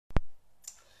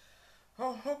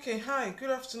Oh, okay. Hi,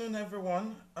 good afternoon,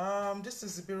 everyone. This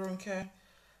is Ibironke,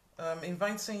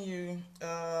 inviting you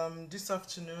this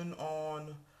afternoon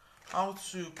on how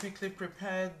to quickly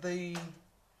prepare the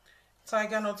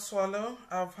Tigernut swallow.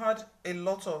 I've had a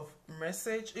lot of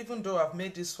message, even though I've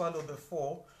made this swallow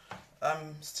before.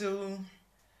 I'm still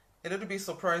a little bit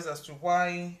surprised as to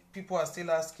why people are still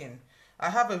asking. I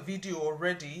have a video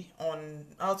already on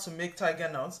how to make tiger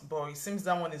nuts, but it seems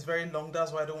that one is very long.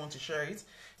 That's why I don't want to share it.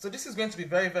 So this is going to be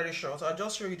very, very short. I'll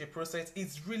just show you the process.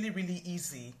 It's really, really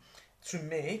easy to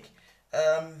make.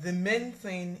 The main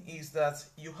thing is that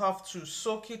you have to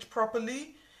soak it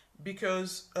properly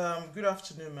because, good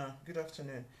afternoon, ma. Good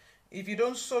afternoon. If you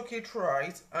don't soak it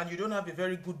right and you don't have a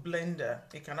very good blender,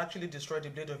 it can actually destroy the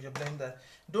blade of your blender.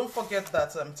 Don't forget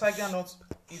that tiger nut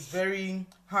is very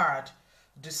hard,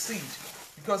 the seed,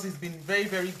 because it's been very,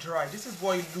 very dry. This is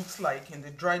what it looks like in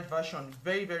the dried version.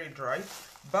 Very, very dry.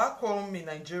 Back home in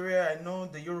Nigeria, I know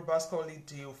the Yorubas call it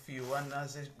Diofio, and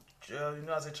as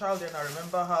a child, then I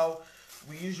remember how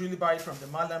we usually buy it from the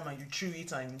malam and you chew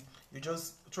it and you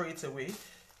just throw it away.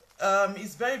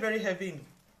 It's very, very heavy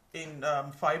in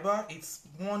fiber. It's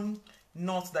one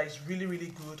nut that is really,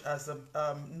 really good as a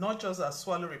not just a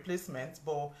swallow replacement,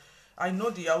 but I know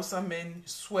the Hausa men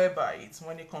swear by it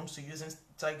when it comes to using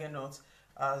tiger nut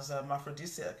as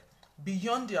aphrodisiac.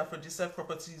 Beyond the aphrodisiac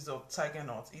properties of tiger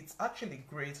nut, it's actually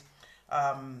great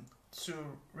to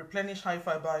replenish high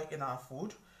fiber in our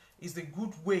food. It's a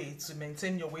good way to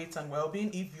maintain your weight and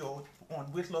well-being. If you're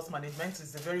on weight loss management,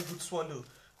 it's a very good swallow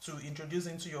to introduce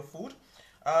into your food.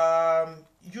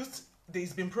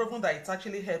 It's been proven that it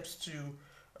actually helps to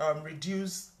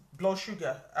reduce blood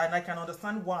sugar, and I can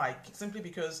understand why, simply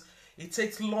because it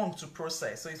takes long to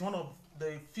process. So it's one of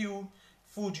the few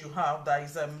food you have that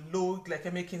is low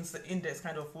glycemic index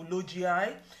kind of food, low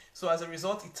GI. So as a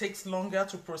result, it takes longer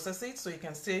to process it, so it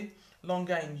can stay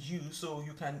longer in use, so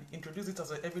you can introduce it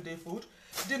as an everyday food.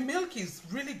 The milk is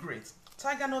really great.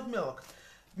 Tiger nut milk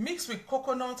mixed with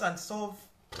coconut and stuff,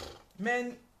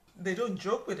 men, they don't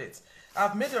joke with it.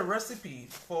 I've made a recipe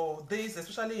for this,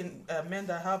 especially in men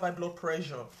that have high blood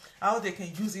pressure, how they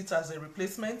can use it as a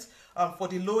replacement for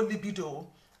the low libido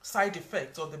side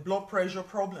effects or the blood pressure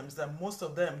problems that most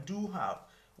of them do have.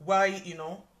 Why,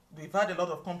 we've had a lot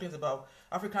of complaints about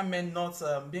African men not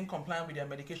being compliant with their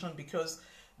medication because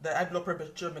the high blood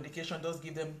pressure medication does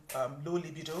give them low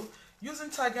libido. Using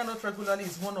tiger nut regularly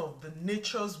is one of the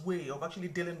nature's way of actually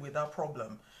dealing with that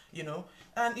problem,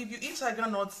 And if you eat tiger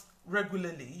nuts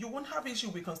regularly, you won't have issue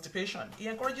with constipation. It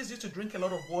encourages you to drink a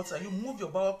lot of water. You move your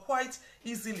bowel quite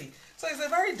easily. So it's a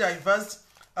very diverse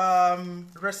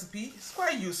recipe. It's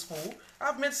quite useful.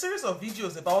 I've made series of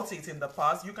videos about it in the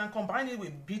past. You can combine it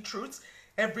with beetroot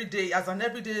every day as an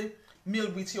everyday meal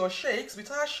with your shakes,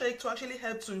 with our shake, to actually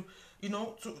help to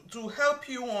help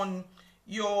you on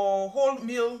your whole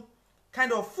meal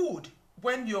kind of food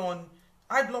when you're on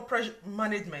high blood pressure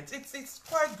management. It's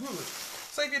quite good.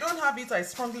 So if you don't have it, I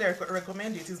strongly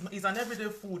recommend it. It's an everyday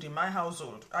food in my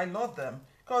household. I love them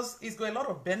because it's got a lot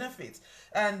of benefits.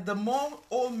 And the more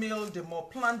wholemeal, the more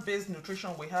plant-based nutrition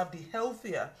we have, the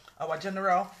healthier our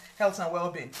general health and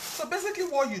well-being. So basically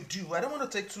what you do, I don't want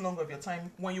to take too long of your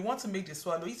time. When you want to make the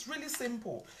swallow, it's really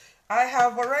simple. I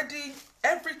have already,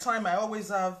 every time I always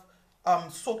have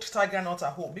soaked tiger nut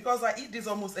at home because I eat this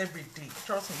almost every day.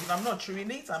 Trust me, if I'm not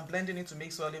chewing it, I'm blending it to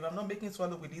make swallow. If I'm not making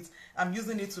swallow with it, I'm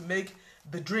using it to make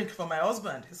the drink for my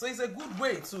husband. So it's a good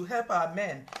way to help our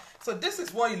men. So this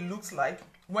is what it looks like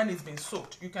when it's been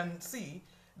soaked. You can see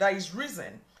that it's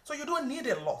risen. So you don't need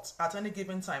a lot at any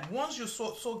given time. Once you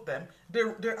soak them, they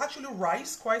actually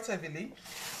rise quite heavily.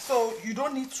 So you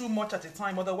don't need too much at a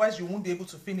time, otherwise you won't be able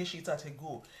to finish it at a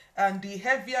go. And the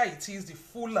heavier it is, the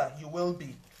fuller you will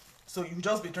be. So you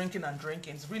just be drinking and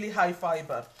drinking. It's really high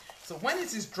fiber. So when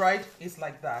it is dried, it's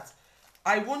like that.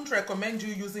 I wouldn't recommend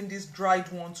you using this dried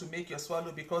one to make your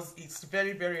swallow because it's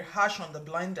very, very harsh on the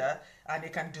blender and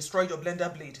it can destroy your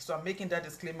blender blade. So I'm making that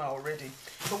disclaimer already.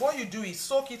 So what you do is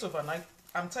soak it overnight.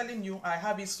 I'm telling you, I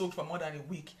have it soaked for more than a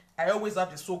week. I always have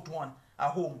the soaked one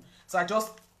at home. So I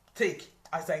just take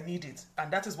as I need it. And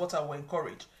that is what I will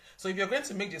encourage. So if you're going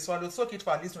to make the swallow, soak it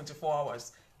for at least 24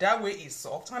 hours. That way it's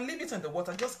soft, and leave it in the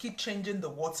water. Just keep changing the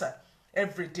water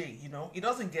every day, It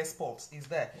doesn't get spots, it's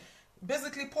there.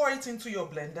 Basically pour it into your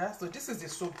blender. So this is the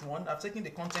soaked one. I've taken the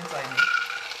contents I need.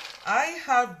 I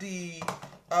have the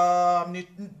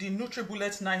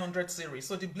NutriBullet 900 series.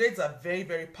 So the blades are very,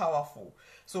 very powerful.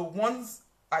 So once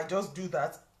I just do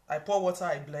that, I pour water,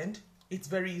 I blend. It's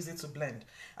very easy to blend.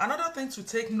 Another thing to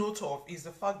take note of is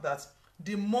the fact that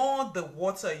the more the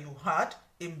water you add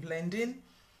in blending,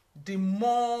 the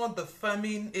more the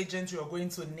firming agent you're going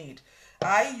to need.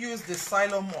 I use the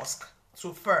Silo Musk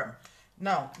to firm.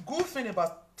 Now, good thing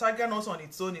about Tigernut on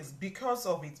its own is because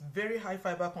of its very high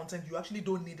fiber content, you actually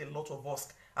don't need a lot of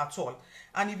husk at all.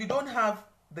 And if you don't have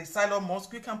the Silo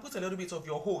Musk, you can put a little bit of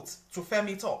your oats to firm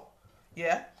it up.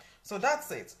 Yeah, so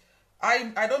that's it.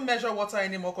 I don't measure water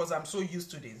anymore because I'm so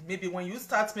used to this. Maybe when you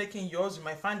start making yours, you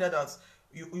might find out that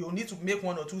you need to make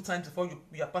 1 or 2 times before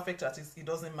you are perfect at it. It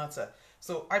doesn't matter.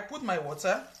 So I put my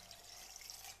water,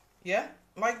 yeah,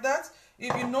 like that.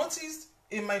 If you notice,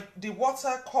 the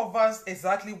water covers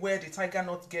exactly where the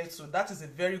Tigernut gets to. That is a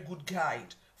very good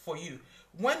guide for you.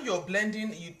 When you're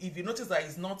blending, if you notice that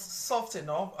it's not soft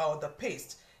enough or the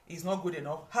paste is not good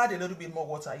enough, add a little bit more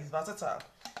water. It's versatile.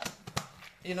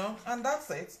 You know, and that's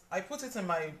it. I put it in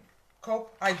my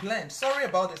cup, I blend. Sorry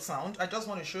about the sound, I just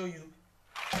want to show you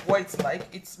what it's like.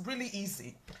 It's really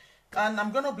easy. And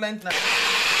I'm gonna blend now.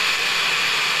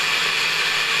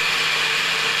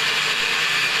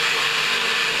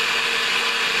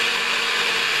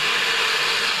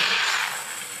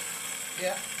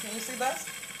 Yeah, can you see that?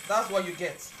 That's what you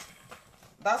get.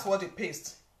 That's what the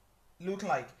paste look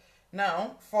like.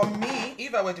 Now, for me,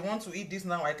 if I were the one to eat this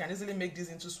now, I can easily make this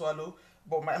into swallow.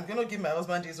 But I'm going to give my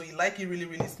husband this, so he like it really,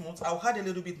 really smooth. I'll add a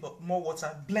little bit more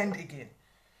water, blend again,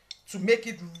 to make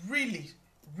it really,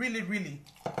 really, really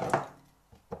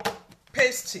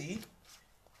pasty.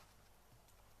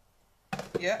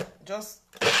 Yeah, just...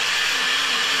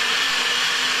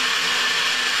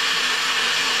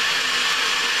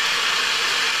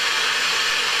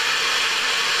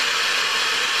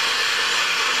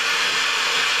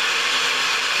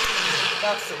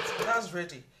 That's it. That's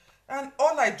ready. And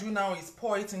all I do now is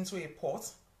pour it into a pot,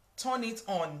 turn it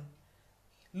on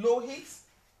low heat.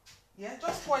 Yeah,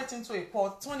 just pour it into a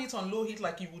pot, turn it on low heat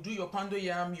like you would do your pando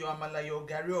yam, your amala, your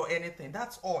gari or anything.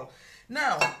 That's all.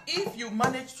 Now, if you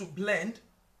manage to blend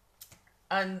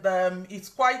and it's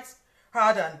quite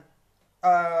hard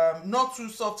and not too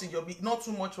soft in your beak, not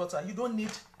too much water, you don't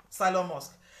need Silo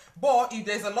Musk. But if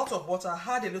there's a lot of water,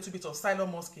 add a little bit of Silo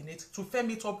Musk in it to firm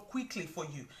it up quickly for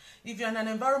you. If you're in an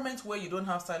environment where you don't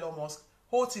have Silo Musk,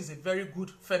 oat is a very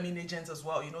good firming agent as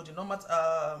well. You know, the normal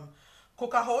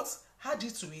coca oats, add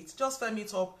it to it, just firm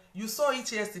it up. You saw it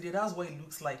yesterday, that's what it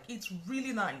looks like. It's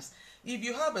really nice. If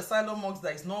you have a Silo Musk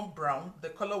that is not brown, the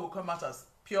color will come out as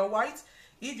pure white.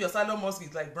 If your Silo Musk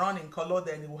is like brown in color,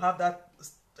 then it will have that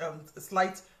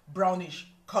slight brownish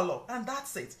color, and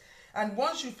that's it. And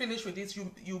once you finish with it,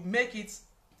 you make it,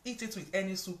 eat it with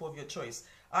any soup of your choice.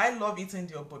 I love eating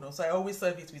the ogbono, so I always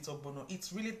serve it with ogbono.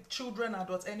 It's really, children,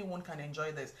 adults, anyone can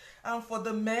enjoy this. And for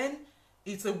the men,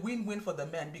 it's a win-win for the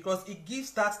men because it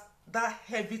gives that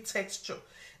heavy texture,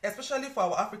 especially for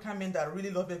our African men that really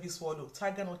love heavy swallow.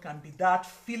 Tigernut can be that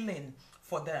filling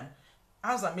for them.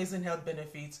 Has amazing health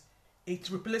benefits. It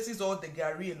replaces all the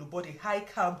gari, elubo, the high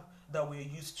carb that we're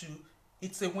used to.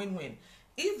 It's a win-win.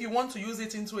 If you want to use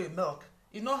it into a milk,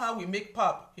 you know how we make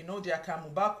pap, you know, they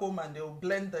come back home and they'll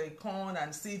blend the corn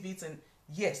and sieve it, and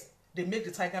yes, they make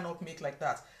the Tigernut milk like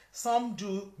that. Some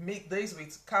do make this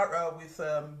with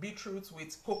beetroot,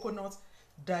 with coconut,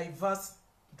 diverse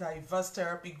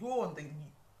therapy. Go on the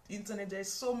internet,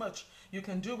 there's so much you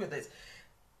can do with it.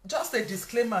 Just a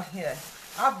disclaimer here,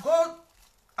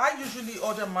 I usually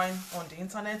order mine on the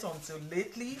internet until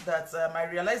lately that I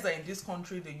realized that in this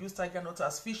country they use Tigernut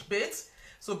as fish bait.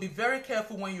 So be very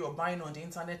careful when you're buying on the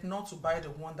internet not to buy the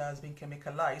one that has been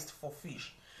chemicalized for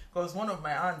fish. Because one of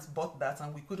my aunts bought that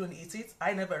and we couldn't eat it.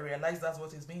 I never realized that's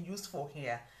what it's being used for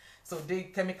here. So they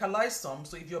chemicalize some.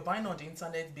 So if you're buying on the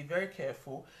internet, be very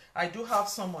careful. I do have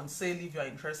some on sale. If you're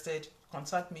interested,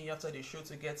 contact me after the show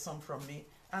to get some from me.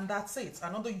 And that's it.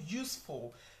 Another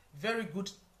useful, very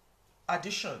good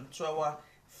addition to our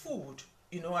food,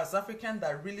 you know, as African,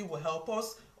 that really will help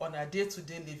us on our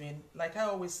day-to-day living. Like I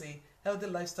always say, healthy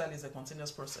lifestyle is a continuous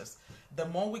process. The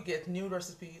more we get new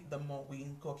recipe, the more we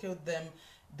inculcate them.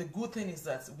 The good thing is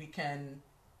that we can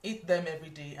eat them every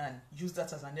day and use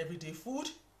that as an everyday food.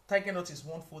 Tigernut is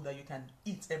one food that you can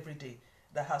eat every day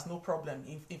that has no problem.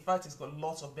 In fact, it's got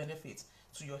lots of benefits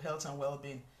to your health and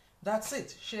well-being. That's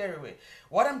it. Share away.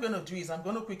 What I'm going to do is I'm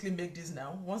going to quickly make this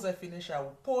now. Once I finish, I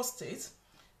will post it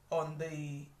on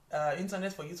the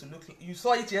internet for you to look. You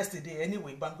saw it yesterday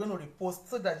anyway, but I'm going to repost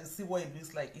so that you see what it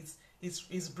looks like.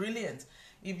 It's brilliant.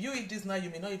 If you eat this now, you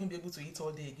may not even be able to eat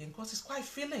all day again because it's quite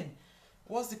filling.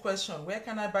 What's the question? Where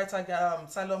can I buy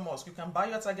Silo Musk? You can buy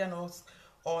your Tigernut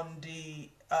on the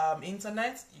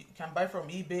internet. You can buy from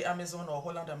eBay, Amazon, or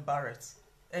Holland and Barrett.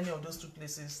 Any of those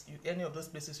places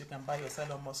you can buy your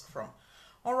Silo Musk from.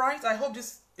 All right, I hope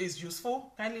this is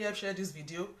useful. Kindly help share this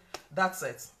video. That's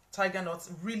it. Tigernut,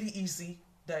 really easy,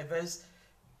 diverse,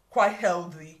 quite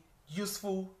healthy,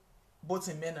 useful both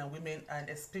in men and women, and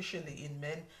especially in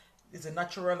men. It's a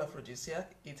natural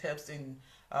aphrodisiac. It helps in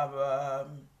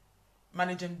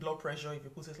managing blood pressure, if you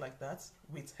put it like that,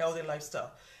 with healthy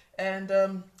lifestyle. And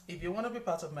if you want to be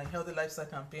part of my healthy lifestyle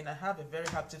campaign, I have a very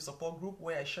active support group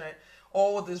where I share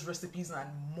all these recipes and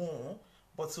more.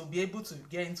 But to be able to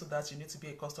get into that, you need to be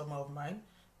a customer of mine.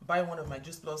 Buy one of my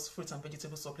Juice Plus fruits and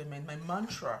vegetable supplement. My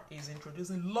mantra is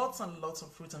introducing lots and lots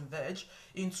of fruit and veg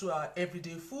into our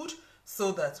everyday food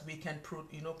so that we can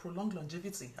prolong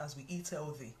longevity as we eat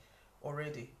healthy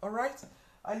already. All right?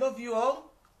 I love you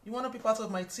all. You want to be part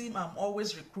of my team? I'm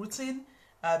always recruiting.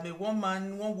 I'm a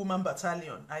one woman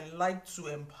battalion. I like to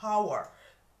empower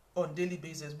on daily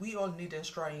basis. We all need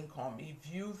extra income.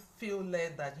 If you feel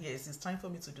led that yes, it's time for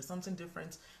me to do something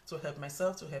different to help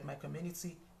myself, to help my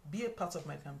community, be a part of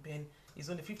my campaign. It's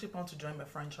only £50 to join my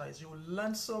franchise. You will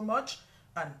learn so much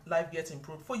and life gets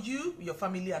improved for you, your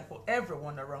family, and for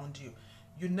everyone around you.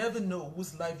 You never know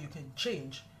whose life you can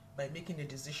change by making a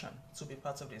decision to be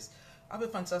part of this. Have a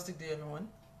fantastic day, everyone.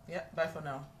 Yeah, bye for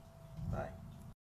now. Bye.